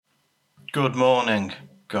Good morning,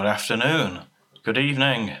 good afternoon, good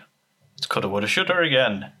evening. It's Coulda, Woulda, Shoulda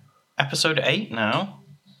again. Episode 8 now.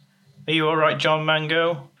 Are you alright, John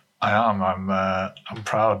Mango? I am. I'm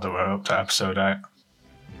proud that we're up to episode 8.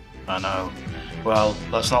 I know. Well,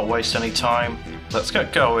 let's not waste any time. Let's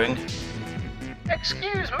get going.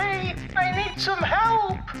 Excuse me, I need some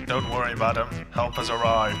help. Don't worry, madam. Help has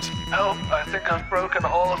arrived. Help, I think I've broken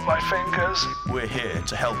all of my fingers. We're here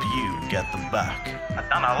to help you get them back. I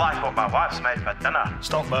don't like what my wife's made for dinner.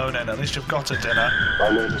 Stop moaning. At least you've got a dinner. My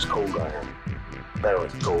name is Cold Iron.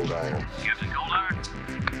 Barrett Cold Iron. Captain Cold Iron.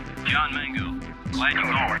 John Mango. Glad you're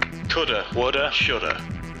going. Coulda, woulda, shoulda.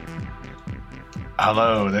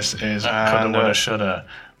 Hello, this is Coulda, Woulda, Shoulda.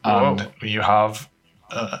 And you have...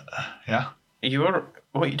 yeah? What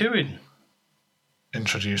are you doing?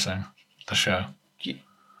 Introducing the show.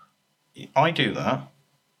 I do that.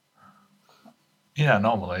 Yeah,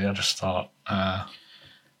 normally. I just thought... I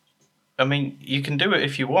mean, you can do it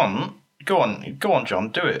if you want. Go on, John.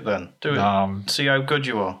 Do it then. Do it. See how good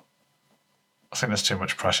you are. I think there's too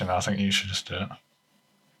much pressure now. I think you should just do it.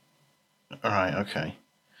 All right. Okay.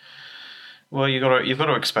 Well, you've got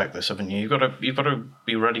to expect this, haven't you? You've got to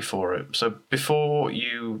be ready for it. So before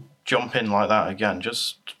you jump in like that again,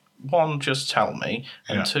 just tell me,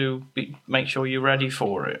 and Yeah. two, make sure you're ready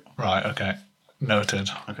for it. Right, okay.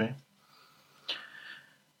 Noted. Okay.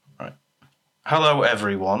 Right. Hello,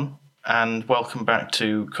 everyone, and welcome back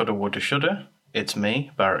to Coulda, Woulda, Shoulda. It's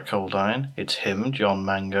me, Barrett Cold Iron. It's him, John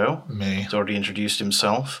Mango. Me. He's already introduced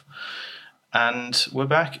himself. And we're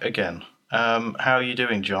back again. How are you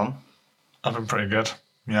doing, John? I've been pretty good,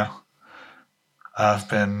 yeah. I've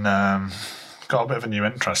been... got a bit of a new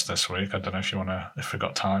interest this week. I don't know if we've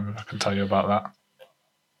got time, if I can tell you about that.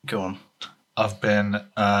 Go on. I've been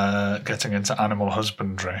getting into animal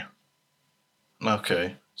husbandry.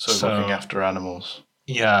 Okay, so looking after animals.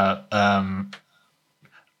 Yeah, I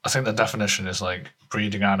think the definition is like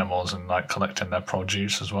breeding animals and like collecting their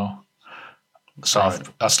produce as well. So Right.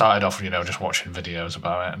 I started off, just watching videos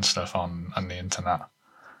about it and stuff on the internet.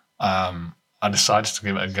 I decided to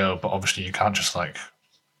give it a go, but obviously you can't just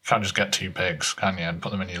get 2 pigs, can you, and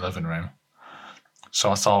put them in your living room.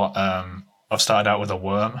 So I thought I've started out with a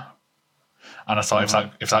worm, and I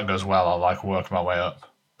thought if that goes well, I'll work my way up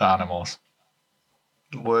the animals.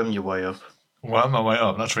 Worm your way up. Worm my way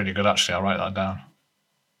up. That's really good, actually. I'll write that down.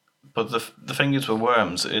 But the thing is with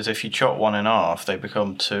worms is if you chop one in half, they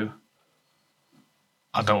become 2.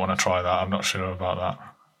 I don't want to try that. I'm not sure about that.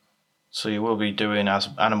 So you will be doing as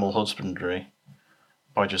animal husbandry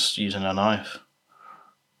by just using a knife.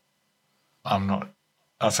 I'm not.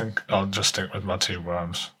 I think I'll just stick with my 2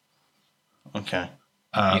 worms. Okay.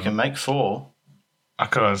 You can make 4. I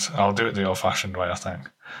could. I'll do it the old-fashioned way, I think.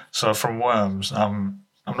 So from worms, I'm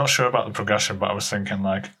not sure about the progression, but I was thinking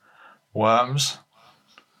worms,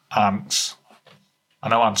 ants. I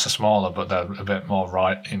know ants are smaller, but they're a bit more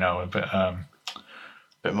a bit.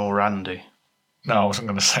 Bit more randy. No, I wasn't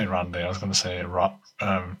going to say randy. I was going to say I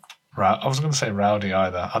wasn't going to say rowdy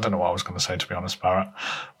either. I don't know what I was going to say, to be honest, Barrett.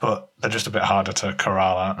 But they're just a bit harder to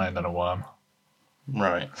corral, aren't they, than a worm?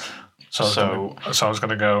 Right. So I was going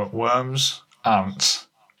to go worms, ants,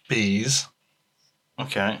 bees,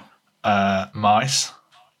 Okay. mice.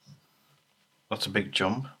 That's a big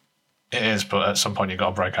jump. It is, but at some point you've got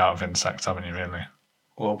to break out of insects, haven't you, really?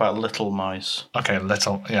 What about little mice? Okay, all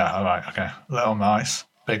right, okay. Little mice,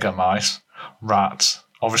 bigger mice, rats.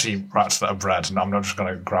 Obviously, rats that are bred, and I'm not just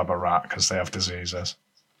going to grab a rat because they have diseases.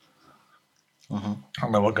 Mm-hmm.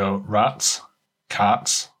 And then we'll go rats,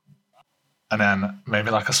 cats, and then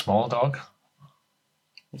maybe a small dog.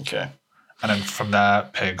 Okay. And then from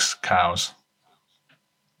there, pigs, cows.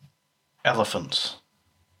 Elephants.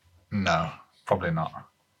 No, probably not.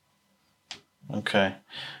 Okay.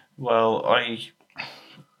 Well,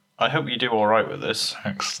 I hope you do all right with this.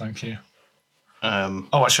 Thanks, thank you. Um,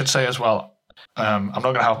 I should say as well, I'm not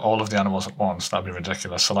going to have all of the animals at once. That'd be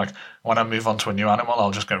ridiculous. So, when I move on to a new animal,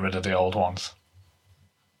 I'll just get rid of the old ones.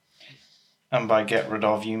 and by get rid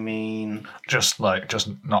of, you mean Just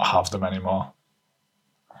not have them anymore.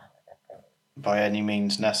 by any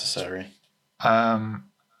means necessary?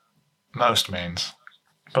 Most means.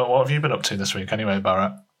 But what have you been up to this week anyway,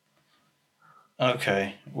 Barrett?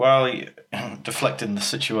 Okay. Well, deflecting the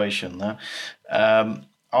situation there. I've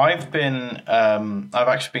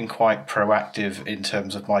actually been quite proactive in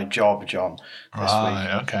terms of my job, John, this week.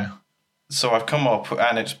 Right, okay. So I've come up,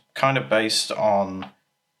 and it's kind of based on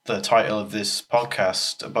the title of this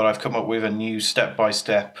podcast, but I've come up with a new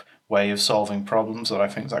step-by-step way of solving problems that I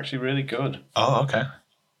think is actually really good. Oh, okay.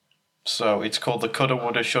 So it's called the coulda,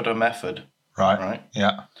 woulda, shoulda method. Right. Right.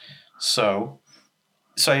 Yeah. So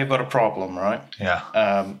say you've got a problem, right?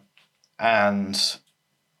 Yeah. And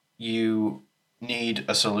you need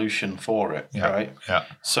a solution for it, Yeah. right? Yeah.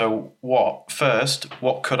 So what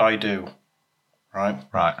could I do, right?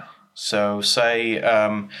 Right. So say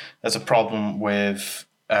there's a problem with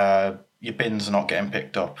your bins not getting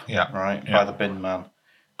picked up, Yeah. right, Yeah. by the bin man.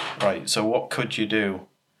 Right, so what could you do?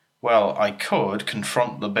 Well, I could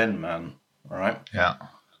confront the bin man, right? Yeah.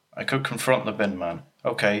 I could confront the bin man.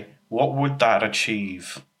 Okay, what would that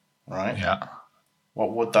achieve, right? Yeah.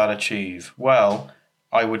 What would that achieve? Well,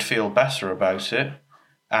 I would feel better about it,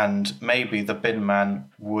 and maybe the bin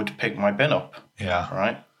man would pick my bin up, Yeah.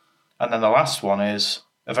 right? And then the last one is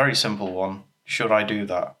a very simple one. Should I do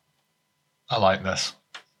that? I like this.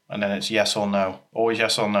 And then it's yes or no. Always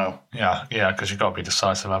yes or no. Yeah. Yeah. Because you've got to be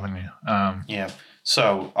decisive, haven't you? Yeah.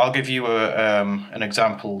 So I'll give you an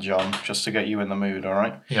example, John, just to get you in the mood, all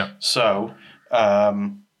right? Yeah. So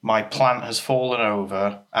my plant has fallen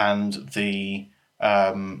over and the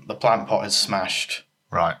plant pot is smashed.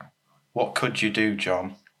 Right. What could you do,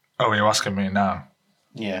 John? Oh, you're asking me now.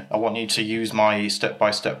 Yeah, I want you to use my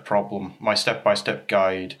step-by-step problem, my step-by-step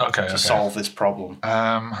guide to solve this problem.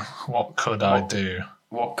 What could I do?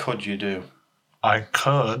 What could you do? I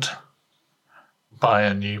could buy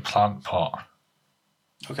a new plant pot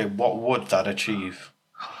Okay, what would that achieve?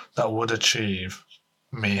 that would achieve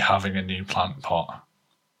me having a new plant pot.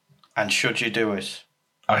 And should you do it?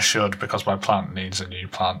 I should, because my plant needs a new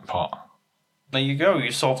plant pot. There you go,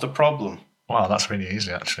 you solved the problem. Wow, that's really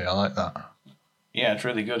easy, actually. I like that. Yeah, it's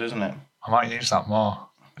really good, isn't it? I might use that more.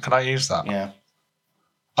 Can I use that? Yeah.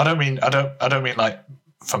 I don't mean like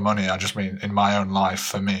for money. I just mean in my own life.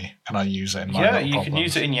 For me, can I use it in my? Yeah, little you can problems?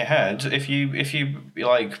 use it in your head if you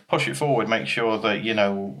like push it forward. Make sure that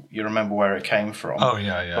you remember where it came from. Oh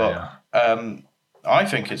yeah. I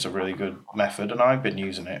think it's a really good method, and I've been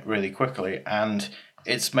using it really quickly, and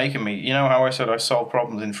it's making me. You know how I said I solve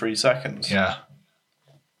problems in 3 seconds? Yeah,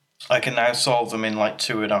 I can now solve them in like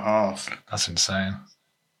 2.5 that's insane.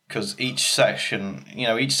 because each section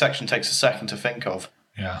takes a second to think of.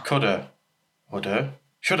 Yeah, Coulda, woulda,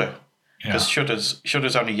 shoulda. yeah. Because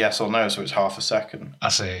shoulda's only yes or no, so it's half a second. I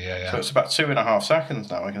see. Yeah. So it's about 2.5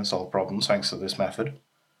 seconds now I can solve problems thanks to this method.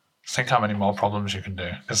 Think how many more problems you can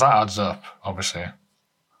do, because that adds up, obviously.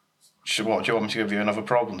 What, do you want me to give you another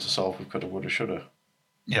problem to solve with coulda, woulda, shoulda?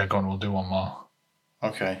 Yeah, go on. We'll do one more.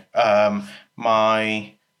 Okay. After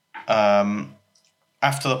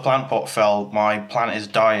the plant pot fell, my plant is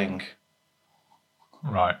dying.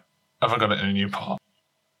 Right. Have I got it in a new pot?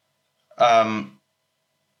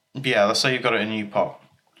 Yeah, let's say you've got it in a new pot.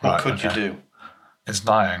 What Right, could you do? It's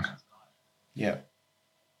dying. Yeah.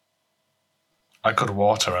 I could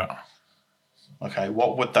water it. Okay,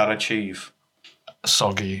 what would that achieve?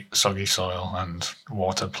 Soggy soil and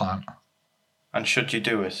watered plant. And should you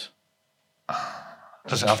do it?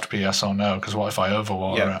 Does it have to be yes or no? Because what if I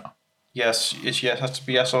overwater Yeah. it? Yes, it has to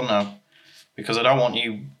be yes or no. Because I don't want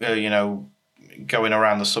you, going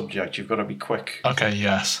around the subject. You've got to be quick. Okay,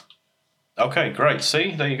 yes. Okay, great.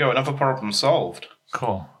 See, there you go. Another problem solved.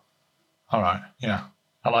 Cool. All right. Yeah,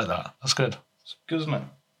 I like that. That's good. It's good, isn't it?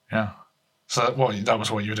 Yeah. So that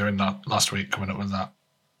was what you were doing last week, coming up with that.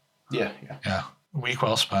 Yeah. Yeah. Week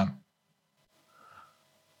well spent.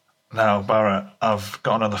 Now, Barrett, I've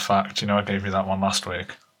got another fact. I gave you that one last week.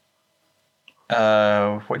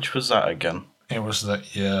 Which was that again? It was that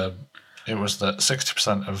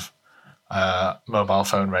 60% of mobile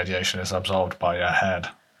phone radiation is absorbed by your head.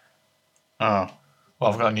 Oh,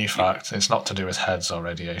 Well, I've got a new fact. It's not to do with heads or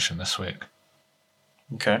radiation this week.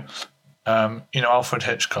 okay. Alfred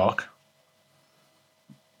Hitchcock?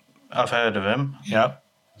 I've heard of him. Yeah.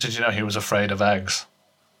 Did you know he was afraid of eggs?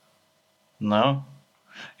 No.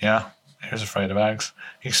 Yeah, he was afraid of eggs.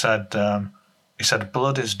 He said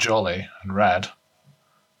blood is jolly and red,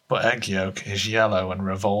 but egg yolk is yellow and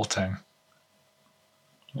revolting.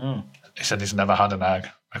 Mm. He said he's never had an egg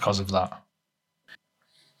because of that.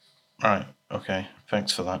 Right. Okay.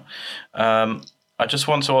 Thanks for that. I just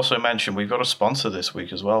want to also mention we've got a sponsor this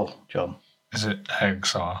week as well, John. Is it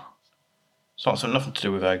eggs or? It's not nothing to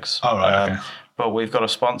do with eggs. Oh, right, okay. But we've got a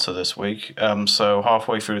sponsor this week. So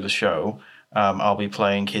halfway through the show, I'll be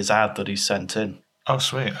playing his ad that he sent in. Oh,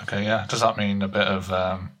 sweet. Okay, yeah. Does that mean a bit of?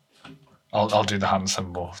 I'll do the hand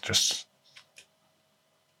symbol. Just.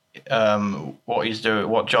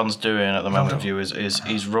 What John's doing at the moment no. of view is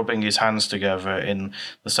he's rubbing his hands together in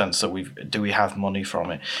the sense that we have money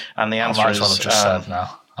from it, and the I answer might as well is have just said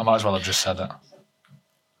now. I might as well have just said it.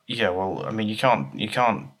 yeah. Well, I mean, you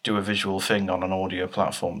can't do a visual thing on an audio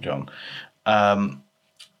platform, John.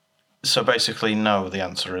 So basically, no. The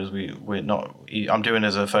answer is we're not. I'm doing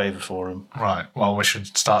as a favour for him. Right. Well, we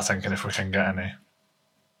should start thinking if we can get any.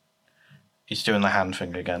 He's doing the hand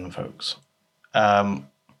thing again, folks.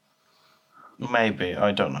 Maybe,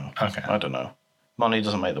 I don't know. Okay. I don't know. Money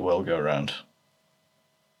doesn't make the world go round.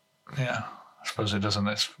 Yeah, I suppose it doesn't.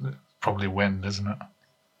 It's probably wind, isn't it?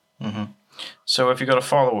 Mm-hmm. So have you got a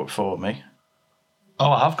follow-up for me?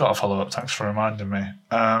 Oh, I have got a follow-up. Thanks for reminding me.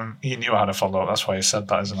 You knew I had a follow-up. That's why you said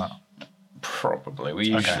that, isn't it? Probably. We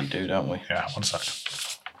usually do, don't we? Yeah, 1 sec.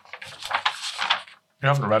 You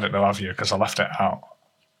haven't read it though, have you? Because I left it out.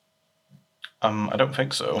 I don't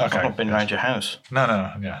think so. Okay, I've not been good. around your house.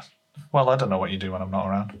 No, yeah. Well, I don't know what you do when I'm not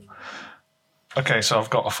around. Okay, so I've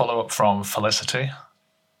got a follow-up from Felicity.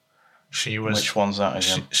 She was. Which one's that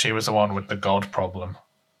again? She was the one with the God problem.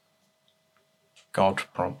 God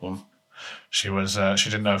problem. She was. She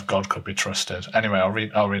didn't know if God could be trusted. Anyway, I'll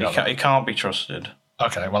read out. He can't be trusted.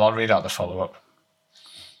 Okay, well, I'll read out the follow-up.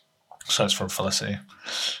 So it's from Felicity.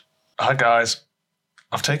 Hi, guys.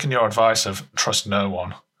 I've taken your advice of trust no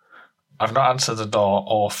one. I've not answered the door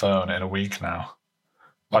or phone in a week now.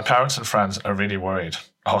 My parents and friends are really worried,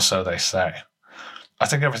 or so they say. I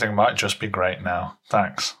think everything might just be great now.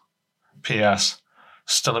 Thanks. P.S.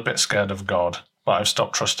 Still a bit scared of God, but I've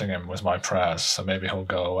stopped trusting him with my prayers, so maybe he'll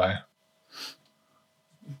go away.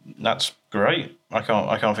 That's great. I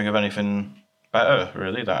can't think of anything better,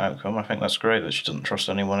 really, that outcome. I think that's great that she doesn't trust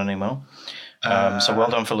anyone anymore. So well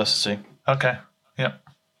done, Felicity. Okay. Yep.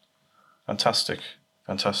 Fantastic.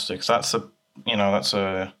 That's a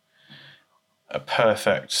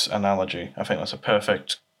perfect analogy. I think that's a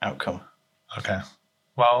perfect outcome. Okay.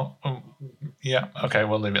 Well, yeah. Okay,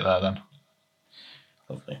 we'll leave it there then.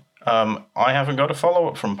 Lovely. I haven't got a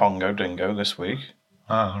follow-up from Pongo Dingo this week.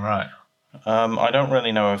 Oh, right. I don't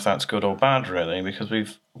really know if that's good or bad, really, because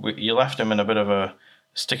you left him in a bit of a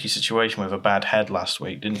sticky situation with a bad head last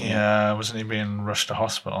week, didn't you? Yeah, wasn't he being rushed to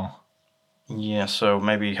hospital? Yeah, so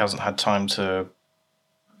maybe he hasn't had time to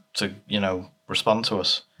respond to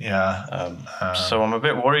us. Yeah. So I'm a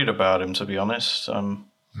bit worried about him, to be honest. He'll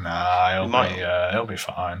be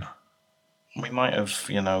fine. We might have,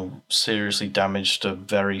 seriously damaged a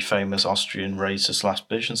very famous Austrian racist last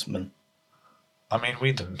businessman. I mean,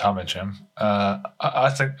 we didn't damage him. I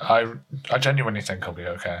genuinely think he'll be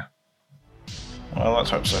okay. Well, let's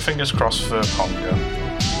hope so. Fingers crossed for Pongo.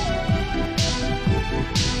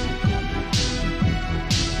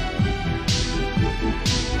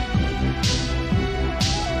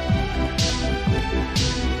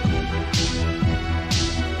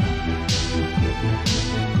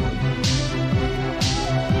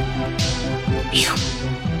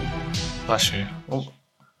 Bless you. Oh.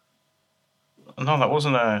 No, that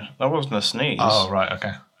wasn't a sneeze. Oh, right,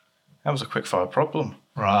 okay. That was a quickfire problem.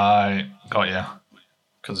 Right, got you.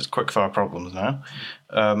 Because it's quickfire problems now.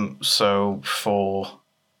 So for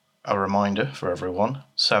a reminder for everyone,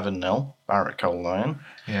 7-0, Barrett Coal Lion.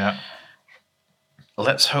 Yeah.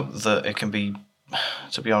 Let's hope that it can be,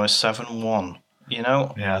 to be honest, 7-1.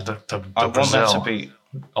 Yeah, the I Brazil, want there to be,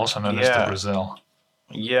 also known as the Brazil.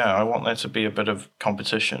 Yeah, I want there to be a bit of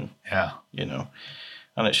competition. Yeah.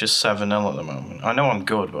 And it's just 7-0 at the moment. I know I'm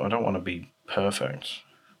good, but I don't want to be perfect.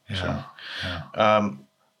 Yeah.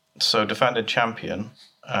 So defending champion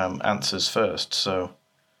answers first. So,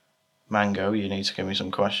 Mango, you need to give me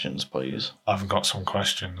some questions, please. I've got some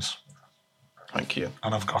questions. Thank you.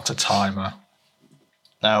 And I've got a timer.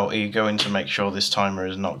 Now, are you going to make sure this timer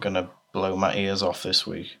is not going to blow my ears off this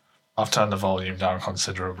week? I've turned the volume down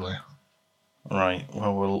considerably. Right.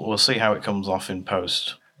 Well, we'll see how it comes off in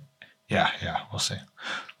post. Yeah, we'll see.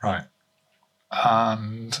 Right.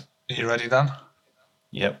 And are you ready then?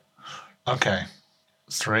 Yep. Okay.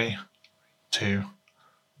 3, 2,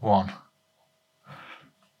 1.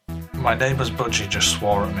 My neighbour's budgie just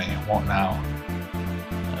swore at me. What now?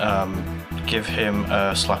 Give him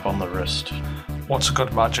a slap on the wrist. What's a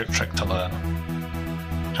good magic trick to learn?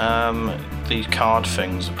 These card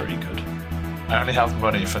things are pretty good. I only have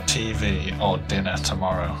money for TV or dinner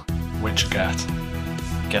tomorrow. Which get?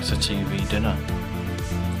 Get a TV dinner.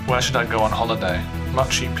 Where should I go on holiday?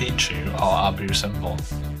 Machu Picchu or Abu Simbel?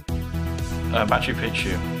 Machu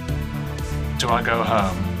Picchu. Do I go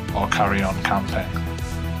home or carry on camping?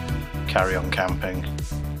 Carry on camping.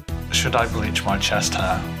 Should I bleach my chest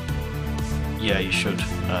hair? Yeah, you should.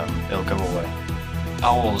 It'll go away.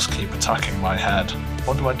 Owls keep attacking my head.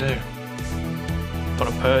 What do I do? Put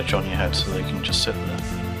a perch on your head so they can just sit there.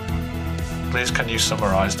 Please, can you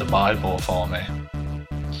summarise the Bible for me?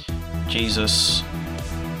 Jesus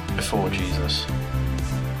before Jesus.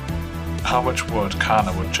 How much wood can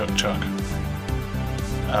a woodchuck chuck?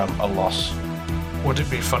 A loss. Would it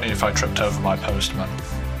be funny if I tripped over my postman?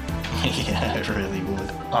 Yeah, it really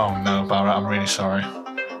would. Oh no, Barrett, I'm really sorry.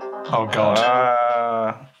 Oh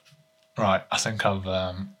god. Right, I think I've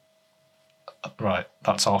right,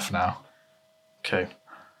 that's off now. Okay.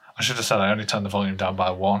 I should have said I only turned the volume down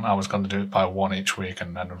by 1. I was going to do it by 1 each week,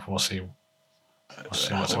 and then we'll see. What's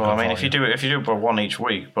a Well, good I mean, if you volume. do it by 1 each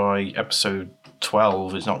week, by episode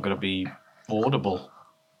 12, it's not going to be audible.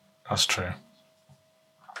 That's true.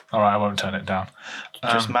 All right, I won't turn it down.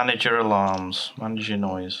 Just manage your alarms, manage your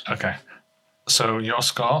noise. Okay. So your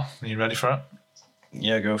score? Are you ready for it?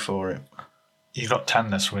 Yeah, go for it. You got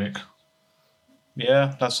 10 this week.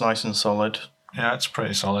 Yeah, that's nice and solid. Yeah, it's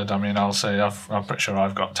pretty solid. I mean, I'll say I'm pretty sure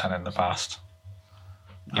I've got 10 in the past.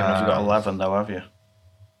 You haven't got 11 though, have you?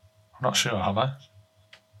 I'm not sure, have I?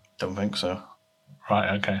 Don't think so.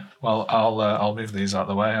 Right. Okay. Well, I'll move these out of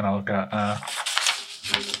the way, and I'll get.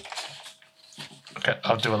 Okay,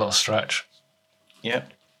 I'll do a little stretch.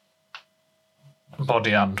 Yep.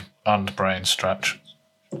 Body and brain stretch.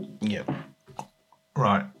 Yep.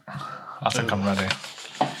 Right. I think I'm ready.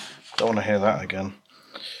 Don't want to hear that again.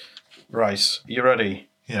 Right, you ready?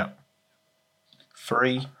 Yeah.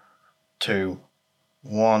 3, 2,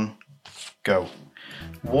 1, go.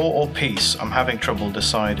 War or peace? I'm having trouble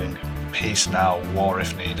deciding. Peace now, war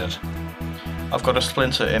if needed. I've got a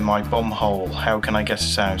splinter in my bum hole. How can I get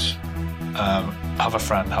it out? Have a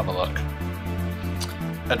friend have a look.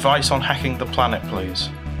 Advice on hacking the planet, please.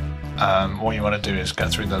 What you want to do is get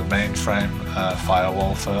through the mainframe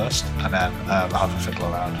firewall first, and then have a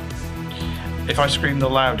fiddle around. If I scream the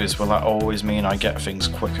loudest, will that always mean I get things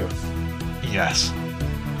quicker? Yes.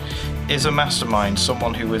 Is a mastermind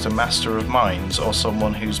someone who is a master of minds, or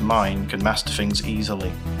someone whose mind can master things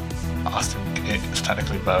easily? I think it's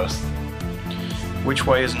technically both. Which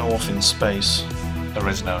way is north in space? There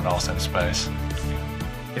is no north in space.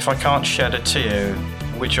 If I can't shed a tear,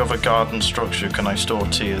 which other garden structure can I store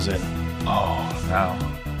tears in? Oh no.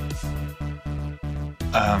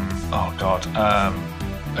 Oh god.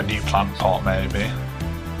 A new plant pot maybe.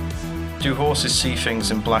 Do horses see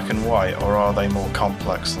things in black and white, or are they more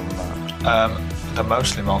complex than that? They're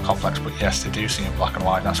mostly more complex, but yes, they do see in black and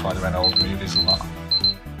white. That's why they're in old movies a lot.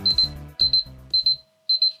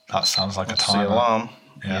 That sounds like That's a timer. the alarm.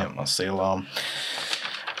 Yeah. That's the alarm.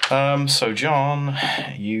 So John,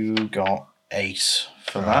 you got 8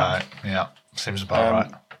 for that. Right. Yeah. Seems about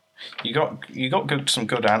right. You got some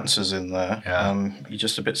good answers in there. Yeah. You're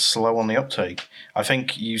just a bit slow on the uptake. I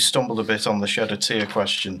think you stumbled a bit on the shed a tear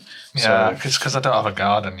question. Yeah, So because I don't have a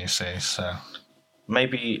garden, you see. So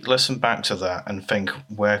maybe listen back to that and think,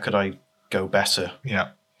 where could I go better? yeah.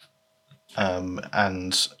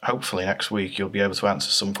 And hopefully next week you'll be able to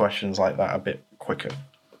answer some questions like that a bit quicker.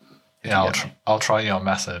 Yeah, I'll try your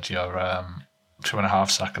method, your 2.5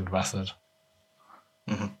 second method.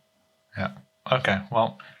 Mm-hmm. Yeah. Okay.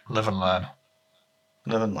 Well, live and learn.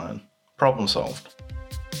 Live and learn. Problem solved.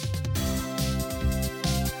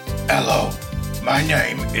 Hello, my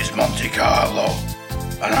name is Monte Carlo,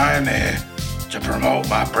 and I am here to promote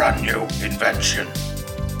my brand new invention.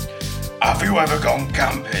 Have you ever gone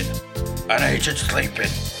camping and hated sleeping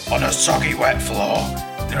on a soggy wet floor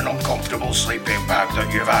in an uncomfortable sleeping bag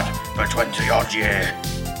that you've had for 20 odd years?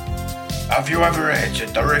 Have you ever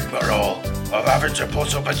hated the rigmarole of having to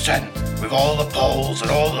put up a tent with all the poles and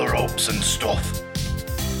all the ropes and stuff?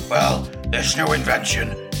 Well, this new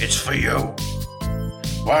invention is for you.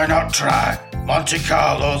 Why not try Monte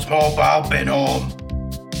Carlo's mobile bin home?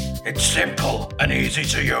 It's simple and easy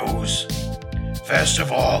to use. First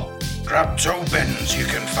of all, grab 2 bins you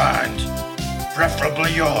can find,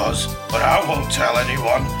 preferably yours, but I won't tell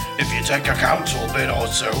anyone if you take a council bin or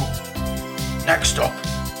 2. Next up,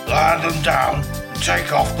 lie them down and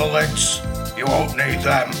take off the lids. You won't need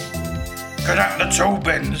them. Connect the 2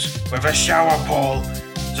 bins with a shower pole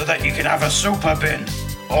so that you can have a super bin,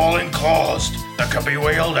 all enclosed, that can be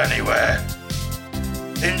wheeled anywhere.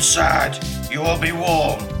 Inside, you will be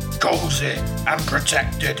warm, cozy and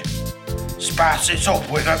protected. Spice it up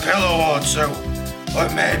with a pillow or 2, or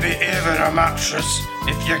maybe even a mattress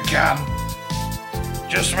if you can.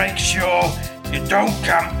 Just make sure you don't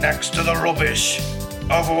camp next to the rubbish,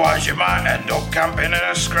 otherwise you might end up camping in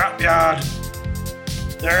a scrapyard.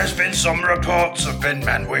 There has been some reports of bin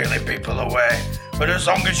men wheeling people away, but as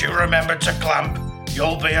long as you remember to clamp,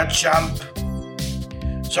 you'll be a champ.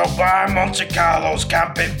 So buy Monte Carlo's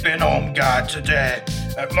Camping Bin Home Guide today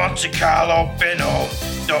at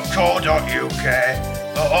montecarlobinhome.co.uk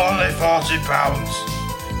for only £40.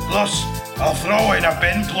 Plus, I'll throw in a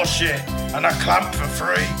bin plushie and a clamp for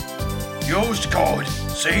free. Use code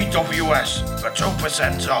CWS for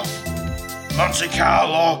 2% off. Monte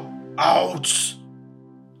Carlo out.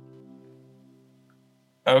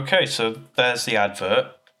 Okay, so there's the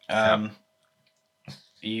advert. Are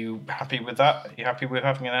you happy with that? Are you happy with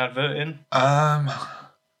having an advert in?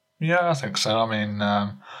 Yeah, I think so. I mean,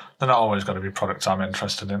 they're not always going to be products I'm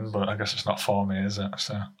interested in, but I guess it's not for me, is it?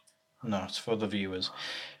 So No, it's for the viewers.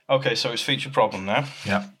 Okay, so it's feature problem now.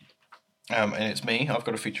 yeah. And it's me. I've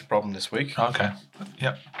got a feature problem this week. Okay.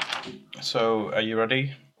 Yep. So, are you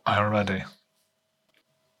ready? I'm ready.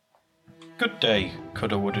 Good day,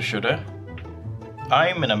 coulda, woulda, shoulda.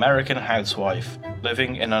 I'm an American housewife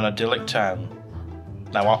living in an idyllic town.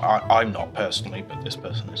 Now, I'm not personally, but this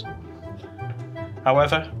person is.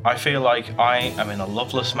 However, I feel like I am in a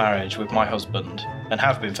loveless marriage with my husband, and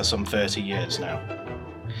have been for some 30 years now.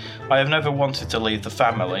 I have never wanted to leave the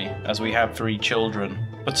family, as we have 3 children,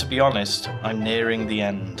 but to be honest, I'm nearing the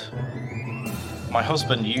end. My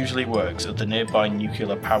husband usually works at the nearby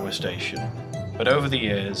nuclear power station, but over the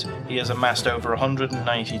years, he has amassed over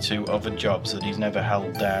 192 other jobs that he's never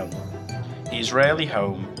held down. He is rarely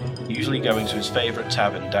home, usually going to his favourite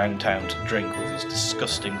tavern downtown to drink with his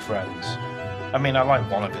disgusting friends. I mean, I like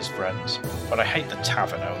one of his friends, but I hate the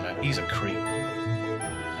tavern owner, he's a creep.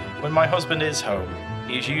 When my husband is home,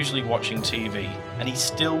 he is usually watching TV, and he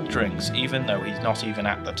still drinks even though he's not even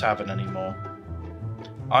at the tavern anymore.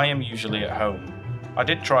 I am usually at home. I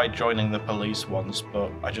did try joining the police once,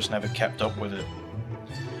 but I just never kept up with it.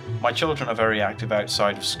 My children are very active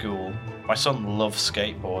outside of school. My son loves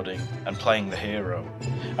skateboarding and playing the hero,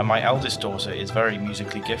 and my eldest daughter is very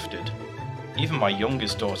musically gifted. Even my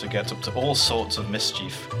youngest daughter gets up to all sorts of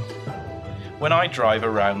mischief. When I drive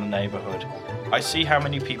around the neighbourhood, I see how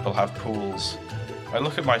many people have pools. I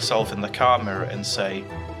look at myself in the car mirror and say,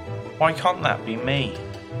 why can't that be me?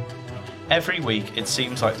 Every week it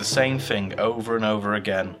seems like the same thing over and over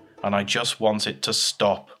again, and I just want it to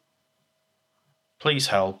stop. Please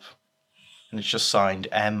help. And it's just signed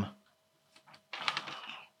M.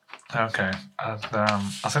 Okay. And,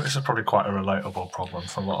 I think this is probably quite a relatable problem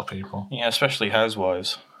for a lot of people. Yeah, especially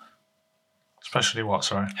housewives. Especially what,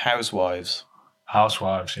 sorry? Housewives.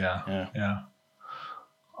 Housewives, yeah. Yeah.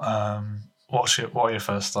 What are your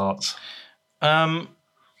first thoughts? I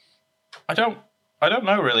don't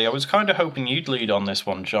know really. I was kind of hoping you'd lead on this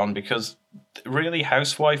one, John, because really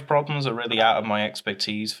housewife problems are really out of my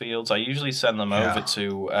expertise fields. I usually send them over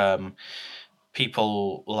to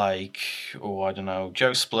people like, I don't know,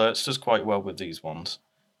 Joe Splurts does quite well with these ones.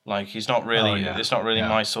 Like it's not really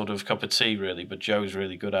my sort of cup of tea really, but Joe's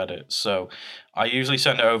really good at it. So I usually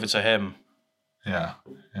send it over to him. Yeah.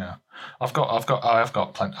 I have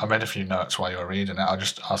got plenty. I made a few notes while you were reading it. I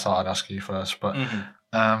thought I'd ask you first, but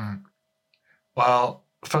well,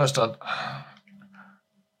 first I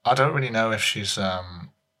don't really know if she's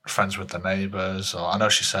friends with the neighbours, or I know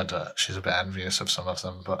she said she's a bit envious of some of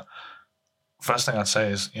them, but first thing I'd say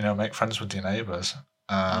is make friends with your neighbours.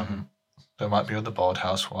 There might be other bored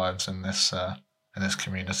housewives in this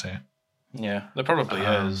community. Yeah, there probably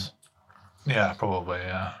is. Yeah, probably.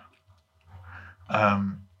 Yeah.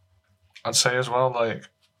 I'd say as well, like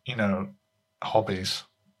hobbies.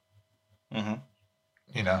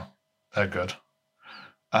 They're good.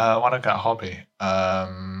 Why not get a hobby?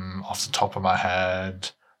 Off the top of my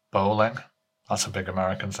head, bowling. That's a big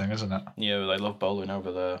American thing, isn't it? Yeah, they love bowling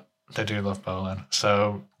over there. They do love bowling.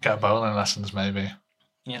 So get bowling lessons, maybe.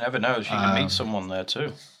 You never know. You can meet someone there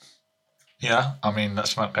too. Yeah, I mean,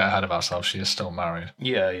 let's not get ahead of ourselves. She is still married.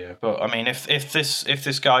 Yeah. But I mean, if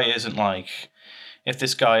this guy isn't like,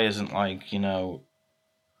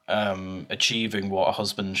 achieving what a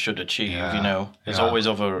husband should achieve, there's always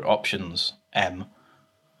other options. M.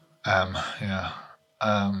 Yeah.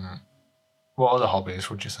 What other hobbies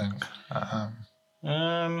would you think?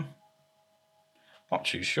 Not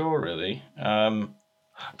too sure really. Don't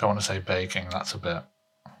want to say baking. That's a bit.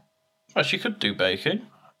 Well, she could do baking.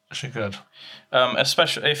 She could.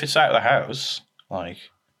 Especially if it's out of the house. Like,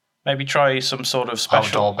 maybe try some sort of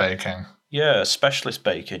special outdoor baking. Yeah, specialist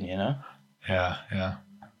baking. Yeah.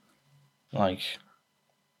 Like,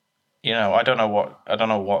 I don't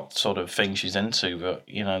know what sort of thing she's into, but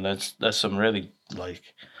there's some really like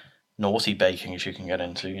naughty baking she can get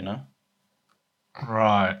into.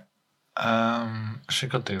 Right. She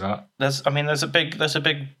could do that. There's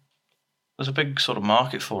a big sort of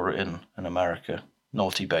market for it in America.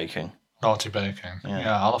 Naughty baking. Naughty baking.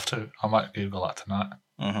 Yeah, I might Google that tonight.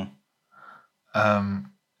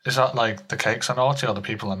 Is that like the cakes are naughty or the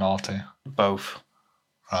people are naughty? Both.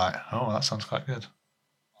 Right. Oh, that sounds quite good.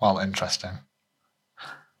 Well, interesting.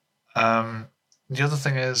 The other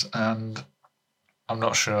thing is, and I'm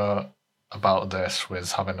not sure about this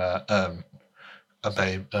with having a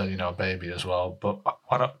baby as well, but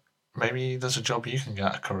why not maybe there's a job you can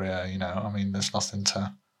get a career, you know. I mean, there's nothing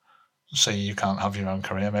to say you can't have your own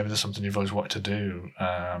career. Maybe there's something you've always wanted to do.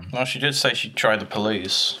 Well, she did say she'd try the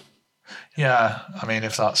police. Yeah, I mean,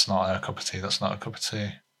 if that's not her cup of tea, that's not a cup of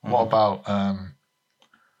tea. What about, I'm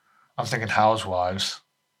thinking housewives.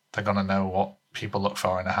 They're going to know what people look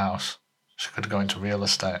for in a house. She could go into real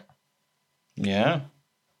estate. Yeah.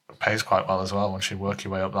 It pays quite well as well once you work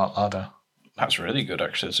your way up that ladder. That's really good,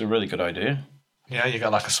 actually. It's a really good idea. Yeah, you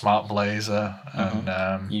get like a smart blazer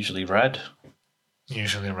and Usually red.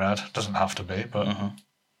 usually red. Doesn't have to be, but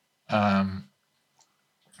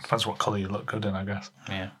depends what colour you look good in, I guess.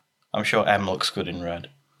 Yeah. I'm sure M looks good in red.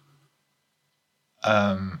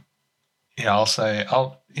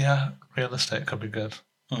 Yeah, real estate could be good.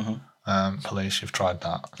 Police, you've tried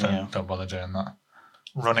that. Don't bother doing that.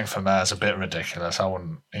 Running for mayor is a bit ridiculous. I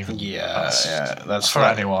wouldn't even. That's for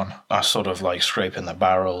anyone. That's sort of like scraping the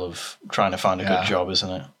barrel of trying to find a good job, isn't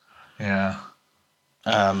it? Yeah.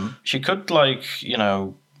 She could, like, you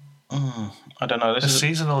know, I don't know. The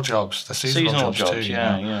seasonal jobs. The seasonal jobs too.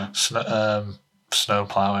 Yeah. Snow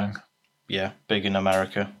plowing. Yeah, big in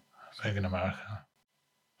America. Big in America.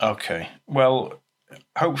 Okay. Well,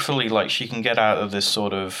 hopefully, like, she can get out of this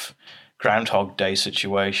sort of Groundhog Day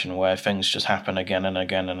situation where things just happen again and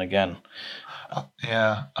again and again.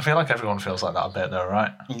 Yeah, I feel like everyone feels like that a bit, though,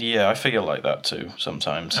 right? Yeah, I feel like that too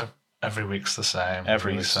sometimes. Every week's the same.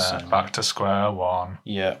 Every week's the same. Back to square one.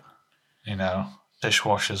 Yeah. You know,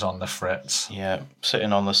 dishwashers on the fritz. Yeah,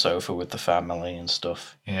 sitting on the sofa with the family and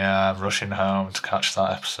stuff. Yeah, rushing home to catch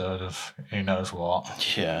that episode of who knows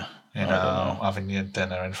what. Yeah. You know, having your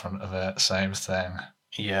dinner in front of it, same thing.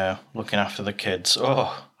 Yeah, looking after the kids.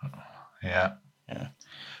 Oh. Yeah. Yeah.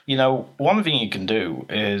 You know, one thing you can do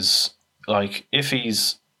is, like, if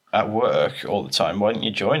he's at work all the time, why don't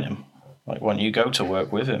you join him? Like, why don't you go to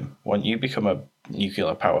work with him? Why don't you become a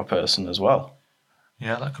nuclear power person as well?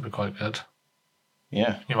 Yeah, that could be quite good.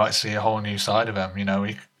 Yeah. You might see a whole new side of him, you know.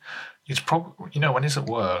 He's probably, you know, when he's at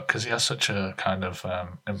work, because he has such a kind of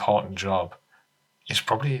important job, he's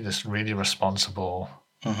probably this really responsible,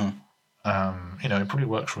 you know, he probably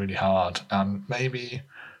works really hard, and maybe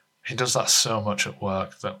he does that so much at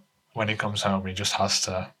work that when he comes home, he just has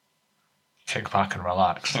to kick back and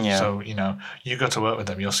relax. Yeah. So, you know, you go to work with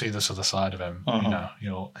him, you'll see this other side of him. You know,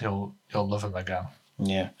 you'll love him again.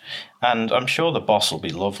 Yeah. And I'm sure the boss will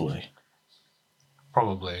be lovely.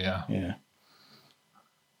 Probably, yeah. Yeah.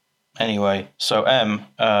 Anyway, so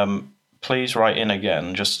please write in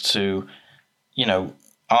again just to, you know,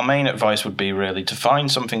 our main advice would be really to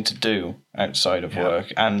find something to do outside of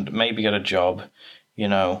work and maybe get a job, you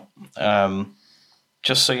know,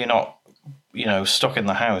 just so you're not, you know, stuck in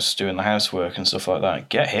the house doing the housework and stuff like that.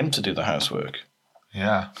 Get him to do the housework.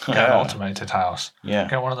 Yeah. Get an automated house. Yeah.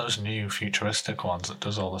 Get one of those new futuristic ones that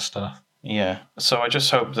does all the stuff. Yeah. So I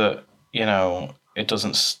just hope that, you know, it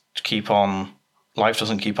doesn't keep on, life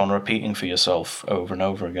doesn't keep on repeating for yourself over and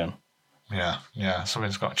over again. Yeah.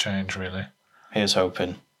 Something's got to change, really. Here's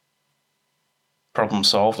hoping. Problem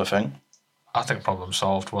solved, I think. I think problem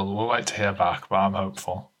solved. Well, we'll wait to hear back, but I'm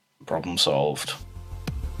hopeful. Problem solved.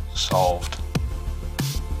 Solved.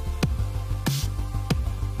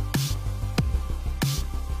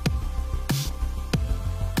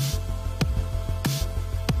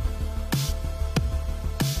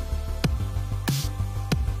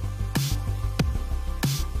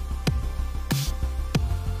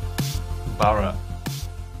 Barrett.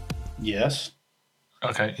 Yes.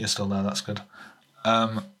 Okay, you're still there, that's good.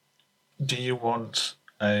 Do you want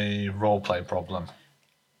a roleplay problem?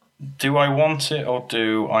 Do I want it or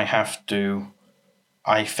do I have to?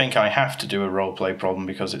 I think I have to do a roleplay problem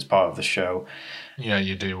because it's part of the show. Yeah,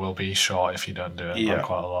 you do. We'll be short if you don't do it by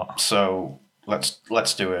quite a lot. So let's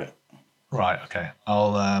do it. Right, okay.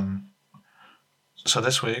 I'll so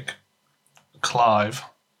this week, Clive.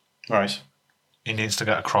 Right. He needs to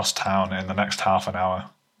get across town in the next half an hour.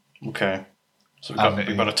 Okay. So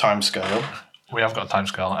we've got a time scale. We have got a time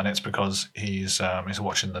scale, and it's because he's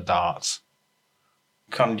watching the darts.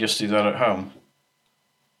 Can't you just do that at home?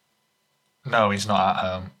 No, he's not at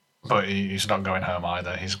home, but he's not going home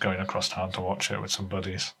either. He's going across town to watch it with some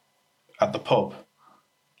buddies. At the pub?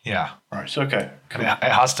 Yeah. Right, okay. Cool. It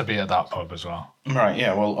has to be at that pub as well. Right,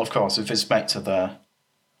 yeah, well, of course, if his mates are there.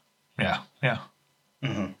 Yeah.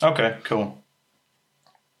 Mm-hmm. Okay, cool.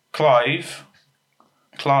 Clive?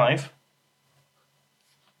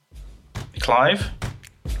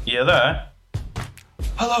 You there?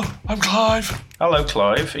 Hello, I'm Clive. Hello,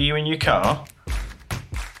 Clive. Are you in your car?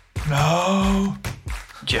 No.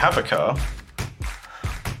 Do you have a car?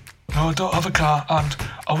 No, I don't have a car, and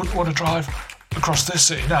I wouldn't want to drive across this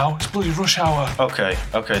city now. It's bloody rush hour. Okay,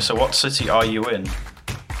 so what city are you in?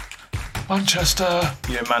 Manchester.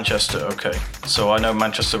 You're in Manchester, okay. So I know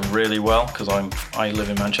Manchester really well, because I live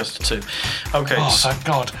in Manchester too. Okay, Oh, thank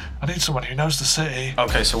God. I need someone who knows the city.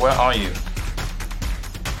 okay, so where are you?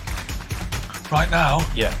 Right now?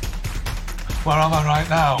 Yeah. Where am I right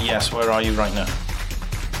now? Yes, where are you right now?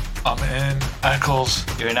 I'm in Eccles.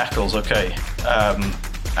 You're in Eccles, okay.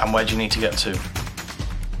 And where do you need to get to?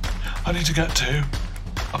 I need to get to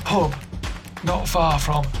a pub not far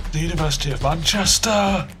from the University of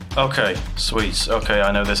Manchester. Okay, sweet. Okay,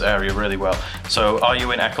 I know this area really well. So are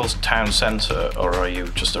you in Eccles town centre, or are you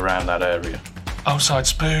just around that area? Outside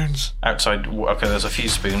Spoons. Outside, okay, there's a few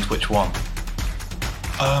spoons. Which one?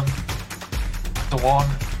 The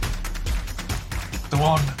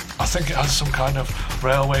one, I think it has some kind of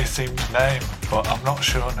railway themed name, but I'm not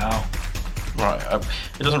sure now. Right,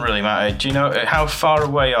 it doesn't really matter. Do you know, how far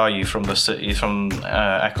away are you from the city, from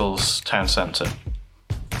Eccles town centre?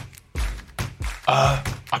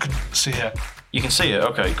 I can see it. You can see it,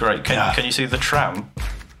 okay, great. Can you see the tram?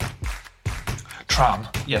 Tram?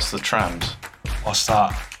 Yes, the trams. What's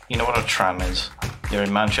that? You know what a tram is? You're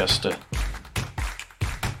in Manchester.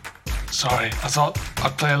 Sorry, I thought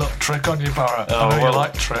I'd play a little trick on you, Barrett. Oh, I know well. you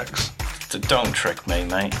like tricks. Don't trick me,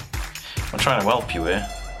 mate. I'm trying to help you here.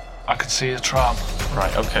 I can see a tram.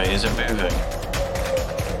 Right, okay, is it moving?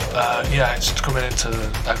 Yeah, it's coming into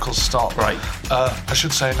the Eccles stop. Right. I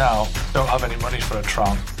should say now, don't have any money for a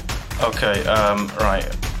tram. Okay, right.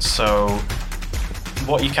 So,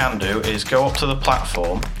 what you can do is go up to the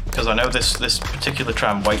platform, because I know this particular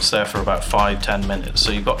tram waits there for about 5-10 minutes,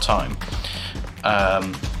 so you've got time.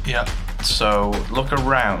 Yeah. So, look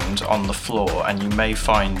around on the floor, and you may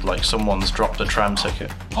find, like, someone's dropped a tram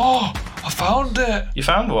ticket. Oh, I found it. You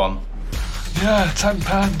found one? Yeah, 10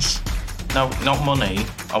 pence. No, not money.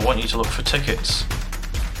 I want you to look for tickets.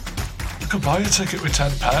 I could buy a ticket with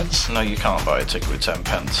 10 pence. No, you can't buy a ticket with 10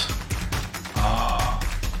 pence. Ah.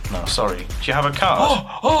 No, sorry. Do you have a card?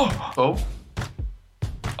 Oh, Oh.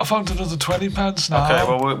 I found another 20 pence now. Okay,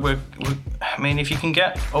 well, we're I mean, if you can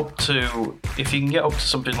get up to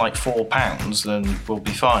something like £4, then we'll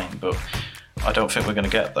be fine. But I don't think we're going to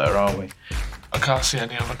get there, are we? I can't see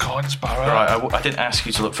any other coins, Barrett. Right, I didn't ask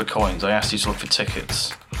you to look for coins. I asked you to look for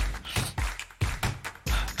tickets.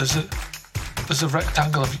 There's a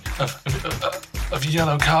rectangle of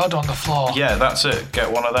yellow card on the floor. Yeah, that's it.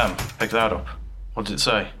 Get one of them. Pick that up. What did it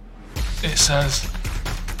say? It says,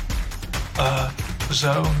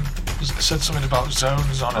 zone. It said something about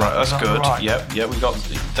zones on it. Right, that's Is that good. Right? Yep, we got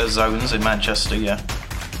the zones in Manchester, yeah.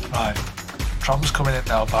 Right. Tram's coming in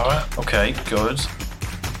now, Barrett. Okay, good.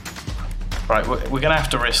 Right, we're going to have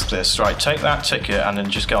to risk this. Right, take that ticket and then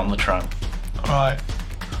just get on the tram. Right.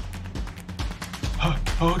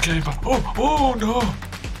 Okay, but oh no!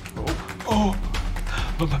 Oh,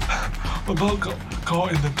 my belt got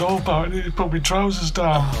caught in the door, Barrett. He put my trousers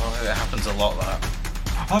down, Oh, it happens a lot,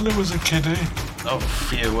 that. and there was a kiddie. Oh,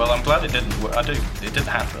 phew. Well, I'm glad it didn't. It didn't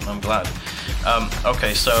happen. I'm glad.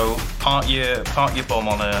 Okay, so park your bum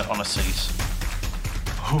on a seat.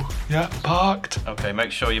 Oh, yeah, parked. Okay,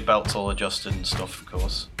 make sure your belt's all adjusted and stuff, of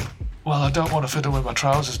course. Well, I don't want to fiddle with my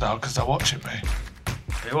trousers now because they're watching me.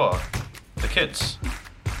 Who are? The kids.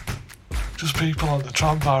 Just people on the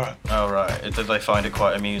tram, Barrett. Oh right. Did they find it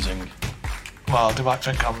quite amusing? Well, they might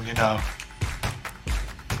think I'm,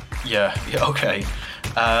 Yeah. Okay.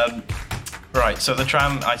 Right. So the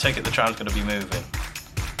tram. I take it the tram's going to be moving.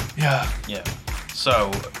 Yeah. Yeah.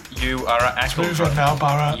 So you are at Eccles. It's moving now,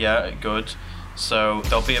 Barrett. Yeah. Good. So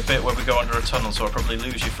there'll be a bit where we go under a tunnel, so I'll probably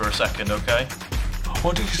lose you for a second. Okay.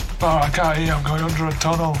 What did you... Barrett, I can't hear. I'm going under a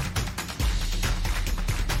tunnel.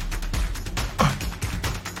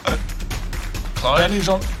 Clive. Benny's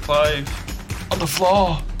on Clive. the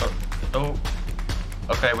floor. Oh.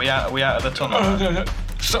 Okay. We out of the tunnel. now?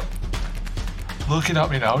 Stop. Looking at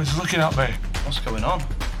me now. He's looking at me. What's going on?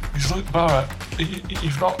 He's looking... Barrett,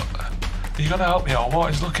 you've not... Are you going to help me or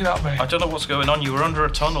what? He's looking at me. I don't know what's going on. You were under a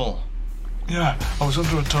tunnel. Yeah, I was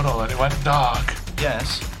under a tunnel and it went dark.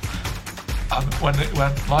 Yes. And when it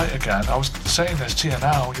went light again, I was saying this to you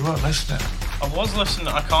now. You weren't listening. I was listening.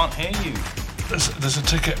 I can't hear you. There's a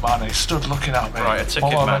ticket man. He stood looking at me. Right, a ticket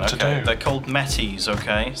What am I man. meant to Okay. do? They're called Metis.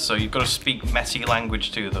 Okay. So you've got to speak Meti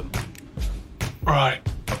language to them. Right.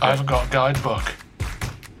 I haven't got a guidebook.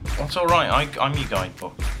 That's all right. I'm your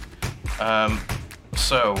guidebook.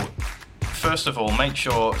 So, first of all, make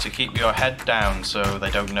sure to keep your head down so they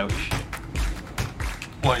don't notice you.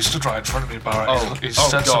 Well, he stood right in front of me, Barrett. He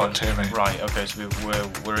said God. something to me. Right. Okay. So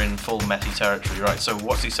we're in full Meti territory. Right. So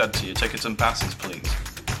what's he said to you? Tickets and passes, please.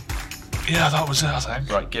 Yeah, that was it, I think.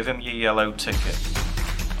 Right, give him your yellow ticket.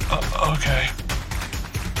 Okay.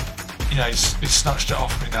 Yeah, he's snatched it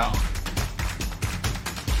off me now.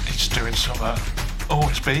 He's doing something. Oh,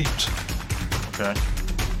 it's beeped. Okay.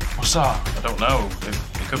 What's that? I don't know. It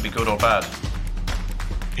could be good or bad.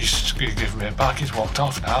 He's giving me it back. He's walked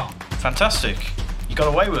off now. Fantastic. You got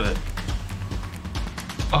away with it.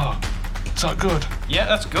 Oh, is that good? Yeah,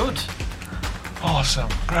 that's good. Awesome,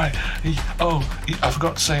 great. I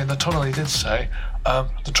forgot to say in the tunnel he did say,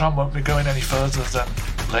 the tram won't be going any further than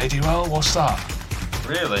Ladywell. What's that?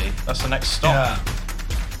 Really? That's the next stop? Yeah.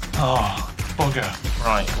 Oh, bugger.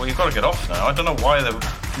 Right, well you've got to get off now. I don't know why they've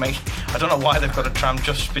got a tram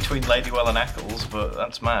just between Ladywell and Eccles, but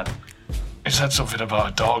that's mad. He said something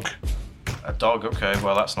about a dog. A dog, okay,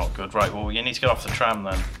 well that's not good. Right, well you need to get off the tram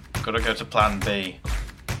then. Got to go to plan B.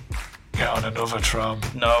 Get on another tram.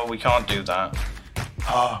 No, we can't do that.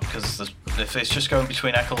 Ah, Because if it's just going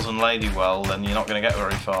between Eccles and Ladywell, then you're not going to get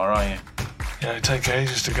very far, are you? yeah, it'd take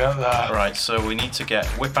ages to get there. Right, so we need to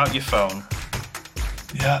whip out your phone.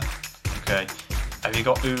 Yeah. Okay. Have you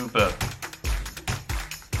got Uber?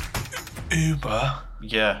 Uber?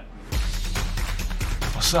 Yeah.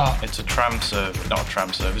 What's that? It's a tram service. Not a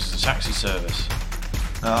tram service, it's a taxi service.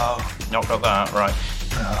 No. Not got that? Right.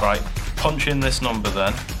 No. Right. Punch in this number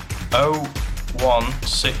then.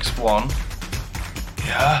 0161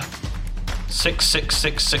 Yeah?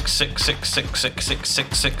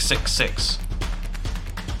 6666666666666. 666.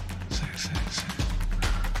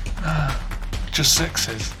 Just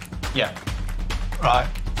sixes. Yeah. Right.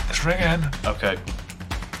 It's ringing. Okay.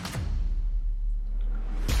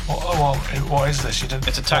 What is this? You didn't.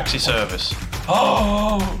 It's a taxi service.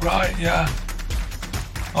 Oh, right, yeah.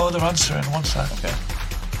 Oh, they're answering. One sec. Okay.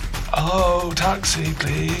 Hello, taxi,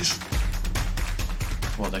 please.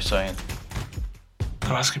 What are they saying?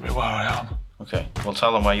 They're asking me where I am. Okay. Well,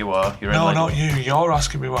 tell them where you are. You're in No, Ladywell. not you. You're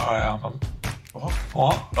asking me where I am. What?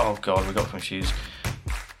 What? Oh God, we got confused.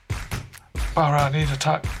 Barra, I need a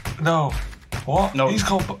taxi. No. What? No. He's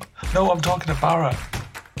called. No, I'm talking to Barra.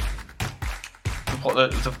 What,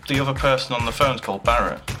 the other person on the phone's called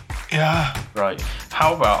Barrett. Yeah. Right.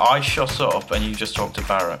 How about I shut up and you just talk to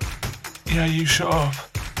Barrett? Yeah, you shut up.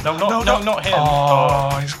 No, not him.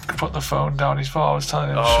 Oh, he's put the phone down. He thought I was telling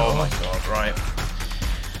him to Oh shut my up. God, right.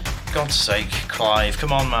 God's sake, Clive,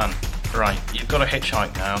 come on, man. Right, you've got to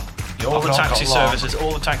hitchhike now. All I've the not taxi got long.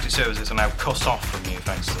 services are now cut off from you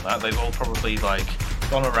thanks to that. They've all probably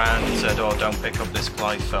gone around and said, "Oh, don't pick up this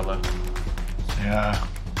Clive fella." Yeah.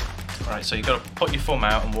 Right, so you've got to put your thumb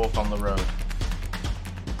out and walk on the road.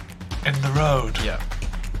 In the road. Yeah,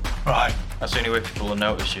 Right. that's the only way people will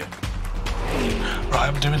notice you. Right,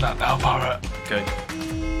 I'm doing that now, Barrett. Okay.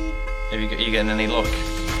 Are you getting any luck?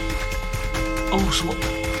 Oh,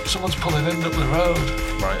 someone's pulling in up the road.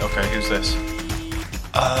 Right, okay, who's this?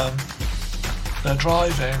 They're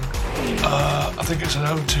driving. I think it's an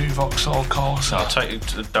O2 Vauxhall Corsa.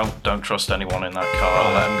 Don't trust anyone in that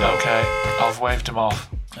car. Let him go. Okay, I've waved him off.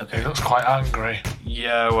 Okay. He looks quite angry.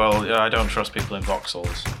 Yeah, well, I don't trust people in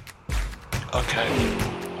Vauxhalls. Okay.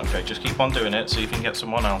 Okay, just keep on doing it so you can get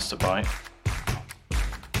someone else to buy.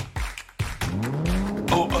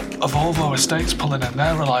 Oh, a Volvo Estate's pulling in.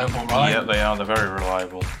 They're reliable, right? Yeah, they are. They're very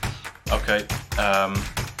reliable. Okay,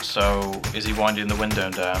 so is he winding the window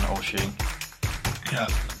down, or she? Yeah.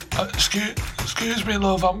 Excuse me,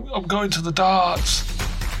 love. I'm going to the darts.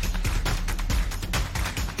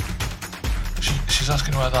 She's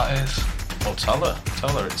asking where that is. Well, tell her.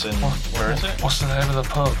 It's in. Where is it? What's the name of the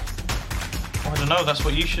pub? Oh, I don't know. That's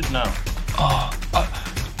what you should know. Oh,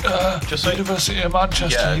 Just say. University of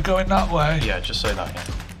Manchester. Yeah. You're going that way? Yeah, just say that. Yeah.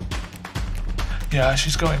 Yeah,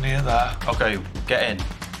 she's going near there. Okay, get in.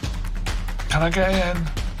 Can I get in?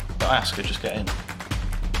 Don't ask her. Just get in.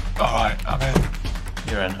 All right, I'm in.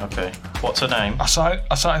 You're in. Okay. What's her name? I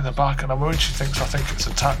sat in the back, and I'm worried she thinks I think it's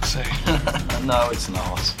a taxi. No, it's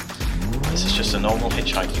not. This is just a normal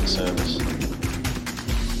hitchhiking service.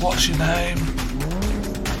 What's your name?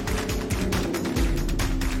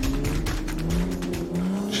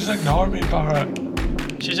 She's ignoring me, Barrett.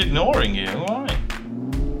 She's ignoring you. Why?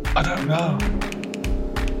 I don't know.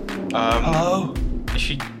 Hello? Can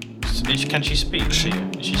she speak to you?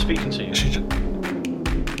 Is she speaking to you?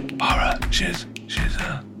 Barrett, she's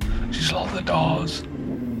locked the doors.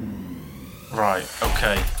 Right.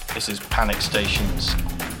 Okay. This is panic stations.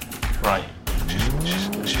 Right.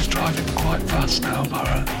 She's driving quite fast now,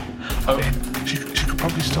 Barrett. I mean, she could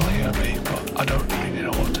probably still hear me, but I don't really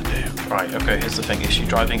know what to do. Right. Okay. Here's the thing. Is she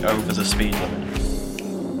driving over the speed limit?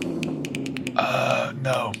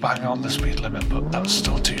 No, bang on the speed limit, but that's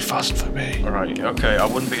still too fast for me. Right. Okay. I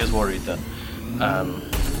wouldn't be as worried then.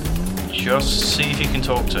 Just see if you can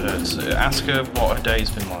talk to her. So ask her what her day's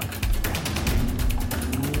been like.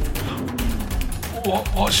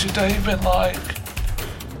 What's your day been like?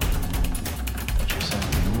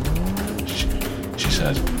 What'd she say? She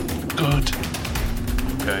said, good.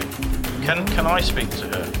 Okay. Can I speak to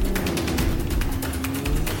her?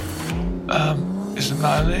 Isn't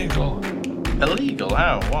that illegal? Illegal?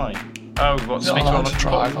 How? Why? Oh, what? You're Speak allowed to to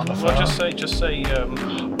drive on the Well, phone. just say.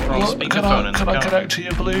 We're on Look, speakerphone in the can I car. connect to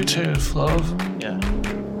your Bluetooth, love? Yeah.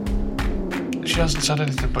 She hasn't said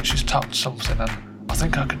anything, but she's tapped something, and I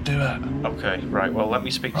think I can do it. Okay. Right. Well, let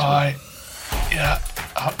me speak to her. Right. Yeah.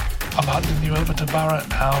 I'm handing you over to Barrett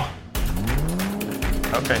now.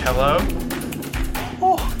 Okay. Hello.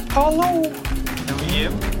 Oh, hello. Who are you?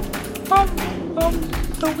 I'm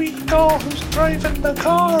the wee girl who's driving the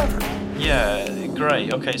car. Yeah.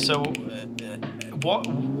 Great. Okay. So, what?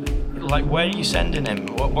 Like, where are you sending him?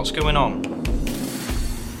 What's going on?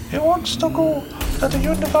 He wants to go to the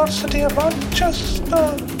University of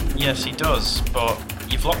Manchester. Yes, he does, but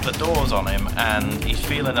you've locked the doors on him, and he's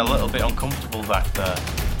feeling a little bit uncomfortable back there.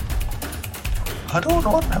 I don't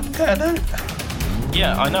want him getting out.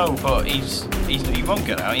 Yeah, I know, but he won't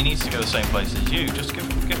get out. He needs to go the same place as you. Just give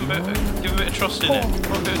him a bit of trust in him.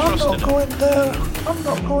 Put a bit of I'm trust not in him. going there. I'm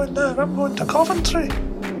not going there. I'm going to Coventry.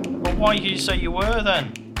 Well, why did you say you were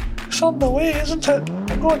then? It's on the way, isn't it?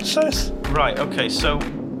 I'm going south. Right. Okay. So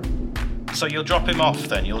you'll drop him off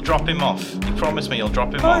then. You'll drop him off. You promise me you'll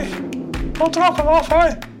drop him Aye. off. I'll drop him off,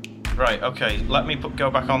 aye. Right. Okay. Let me go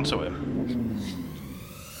back onto him.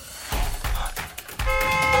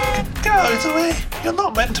 Get out of the way. You're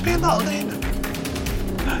not meant to be in that lane.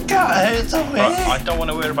 Get out of the way. Right, I don't want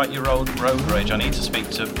to hear about your road rage. I need to speak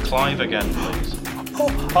to Clive again, please. Oh,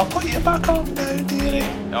 I'll put you back on now, dearie.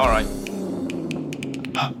 All right.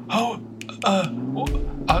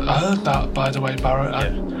 I heard that, by the way, Barrett.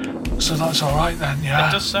 Yeah. So that's all right then, yeah?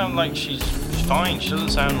 It does sound like she's fine. She doesn't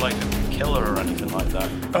sound like a killer or anything like that.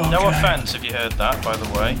 No Okay. offense if you heard that, by the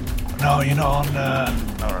way. No, you're not on,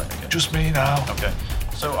 All right. Okay. just me now. Okay.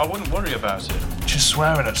 So I wouldn't worry about it. She's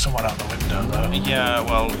swearing at someone out the window, though. Yeah.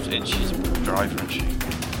 Well, she's a driver, and that's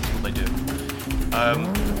what they do.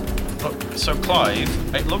 Look. So Clive,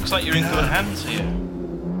 it looks like you're in good hands here.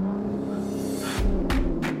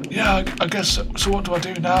 Yeah, I guess. So what do I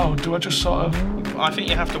do now? Do I just sort of? I think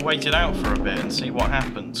you have to wait it out for a bit and see what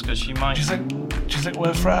happens, because she might. Do you think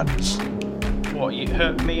we're friends? What? You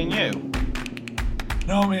hurt me and you?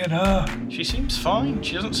 No, me and her. She seems fine.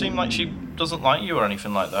 She doesn't seem like she doesn't like you or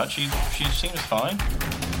anything like that. She seems fine. Do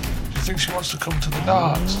you think she wants to come to the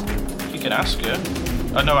darts? You can ask her.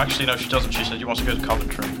 No, actually, no, she doesn't. She said she wants to go to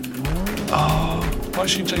Coventry. Oh, why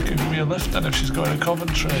is she taking me a lift then if she's going to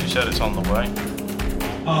Coventry? She said it's on the way.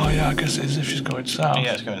 Oh yeah, I guess it is if she's going south.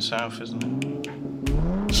 Yeah, it's going south, isn't it?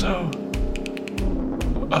 So,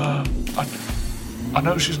 I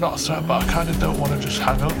know she's not a threat, but I kind of don't want to just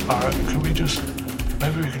hang up, Barrett.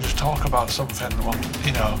 Maybe we can just talk about something,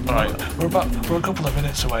 you know. Right. We're a couple of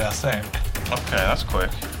minutes away, I think. Okay, that's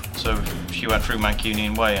quick. So she went through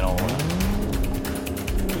Mancunian Way and all that.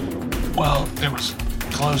 Well, it was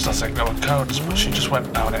closed, I think. There were cones, but she just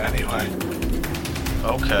went down it anyway.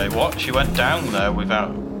 Okay, what? She went down there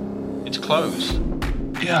without... It's closed.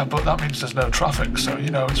 Yeah, but that means there's no traffic, so, you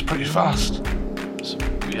know, it's pretty fast. So,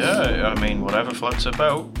 yeah, I mean, whatever floats her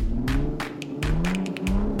boat.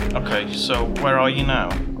 Okay, so where are you now?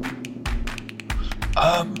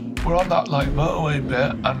 We're on that, like, motorway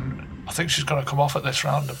bit, and I think she's going to come off at this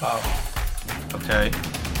roundabout. Okay.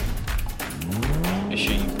 Is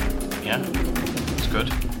she... Yeah? That's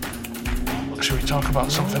good. Should we talk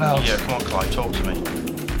about something else? Yeah, come on, Clyde, talk to me.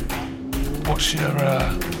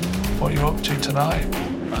 What are you up to tonight?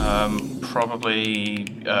 Probably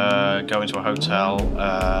going to a hotel,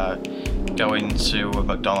 going to a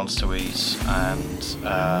McDonald's to eat, and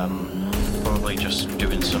probably just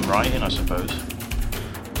doing some writing, I suppose.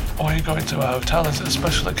 Why are you going to a hotel? Is it a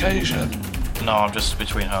special occasion? No, I'm just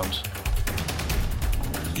between homes.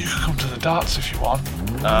 You could come to the darts if you want.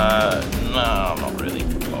 No, I'm not really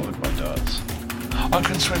bothered by darts. I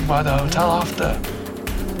can swing by the hotel after.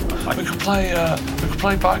 We could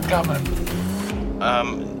play backgammon.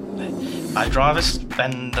 I'd rather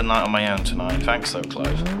spend the night on my own tonight. Thanks though,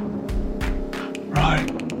 Clive. Right.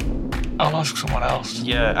 I'll ask someone else.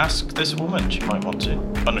 Yeah, ask this woman. She might want to.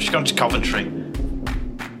 Oh no, she's going to Coventry.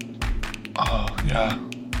 Oh, yeah.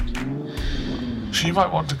 She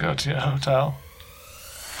might want to go to your hotel.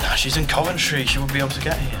 Nah, she's in Coventry. She won't be able to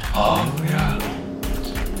get here. Oh, yeah.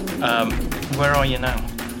 Where are you now?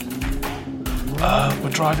 We're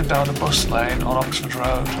driving down a bus lane on Oxford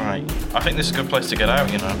Road. Right. I think this is a good place to get out,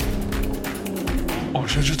 you know. Oh,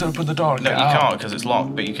 should I just open the door and No, get you out? can't because it's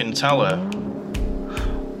locked, but you can tell her.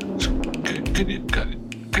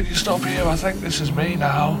 Can you stop here? I think this is me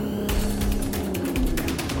now.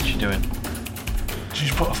 What's she doing?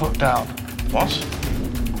 She's put her foot down. What?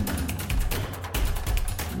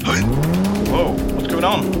 Whoa, what's going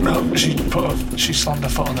on? No, she slammed her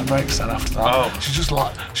foot on the brakes then after that. Oh. She's just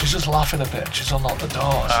laughing a bit. She's unlocked the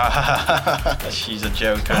doors. She's a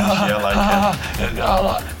joker, isn't she? I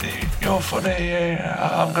like it. You're funny.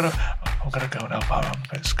 I'm gonna go now, Barry. I'm a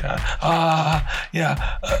bit scared.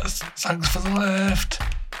 Thanks for the lift.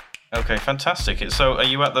 Okay, fantastic. So, are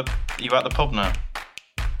you at the pub now?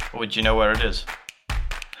 Or do you know where it is?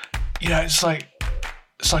 Yeah, it's like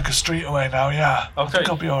a street away now. Yeah. I Okay. think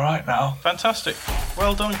I'll be all right now. Fantastic.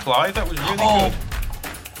 Well done, Clyde. That was really Oh,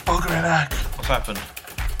 good. buggering heck. What's happened?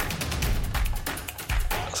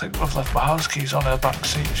 I think I've left my house keys on her back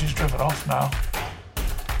seat. She's driven off now.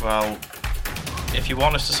 Well, if you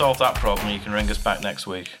want us to solve that problem, you can ring us back next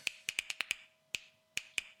week.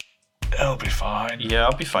 It'll be fine. Yeah,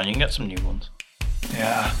 I'll be fine. You can get some new ones.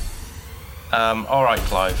 Yeah. All right,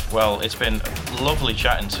 Clive. Well, it's been lovely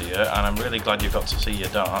chatting to you, and I'm really glad you got to see your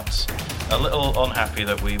darts. A little unhappy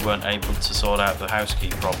that we weren't able to sort out the house key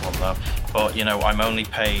problem, though. But, you know, I'm only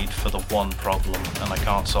paid for the one problem, and I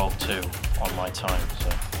can't solve two on my time, so...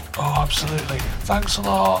 Oh, absolutely. Thanks a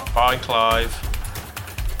lot. Bye, Clive.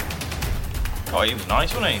 Oh, he was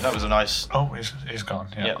nice, wasn't he? That was a nice... Oh, he's gone.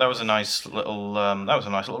 Yeah, that was a nice little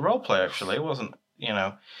role play, actually. It wasn't,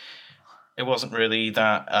 it wasn't really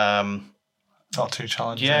that... Not too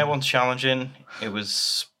challenging. Yeah, it wasn't challenging. It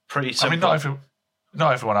was pretty simple. I mean,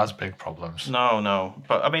 not everyone has big problems. No.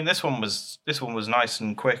 But I mean, this one was nice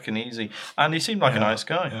and quick and easy, and he seemed like a nice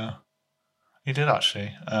guy. Yeah, he did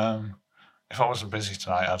actually. If I wasn't busy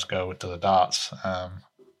tonight, I'd go to the darts. Oh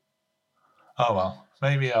well,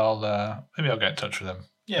 maybe I'll get in touch with him.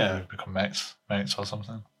 Yeah, maybe become mates or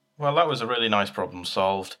something. Well, that was a really nice problem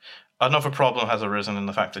solved. Another problem has arisen in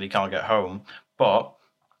the fact that he can't get home, but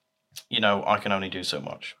I can only do so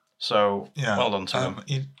much. So, yeah. Well done to him.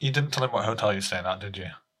 You didn't tell him what hotel you're staying at, did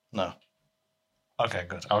you? No. Okay,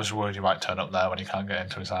 good. I was worried you might turn up there when he can't get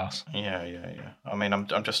into his house. Yeah. I mean, I'm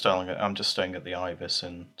just staying at the Ibis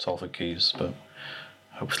in Salford Keys, but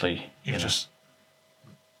hopefully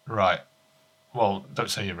Right. Well, don't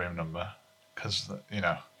say your room number, because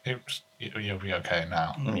you'll be okay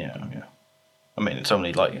now. Yeah. I mean, it's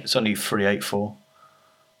only 384.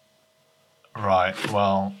 Right.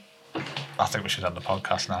 Well, I think we should end the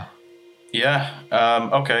podcast now. Yeah.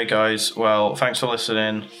 Okay, guys. Well, thanks for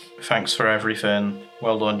listening. Thanks for everything.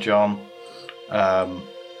 Well done, John.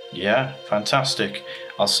 Yeah, fantastic.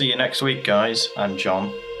 I'll see you next week, guys, and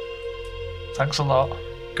John. Thanks a lot.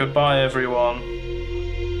 Goodbye, everyone.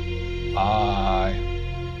 Bye.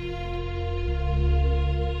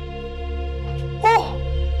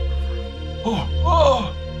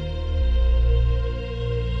 Oh!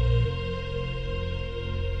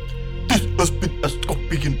 This has been a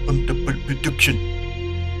Scorpion Production.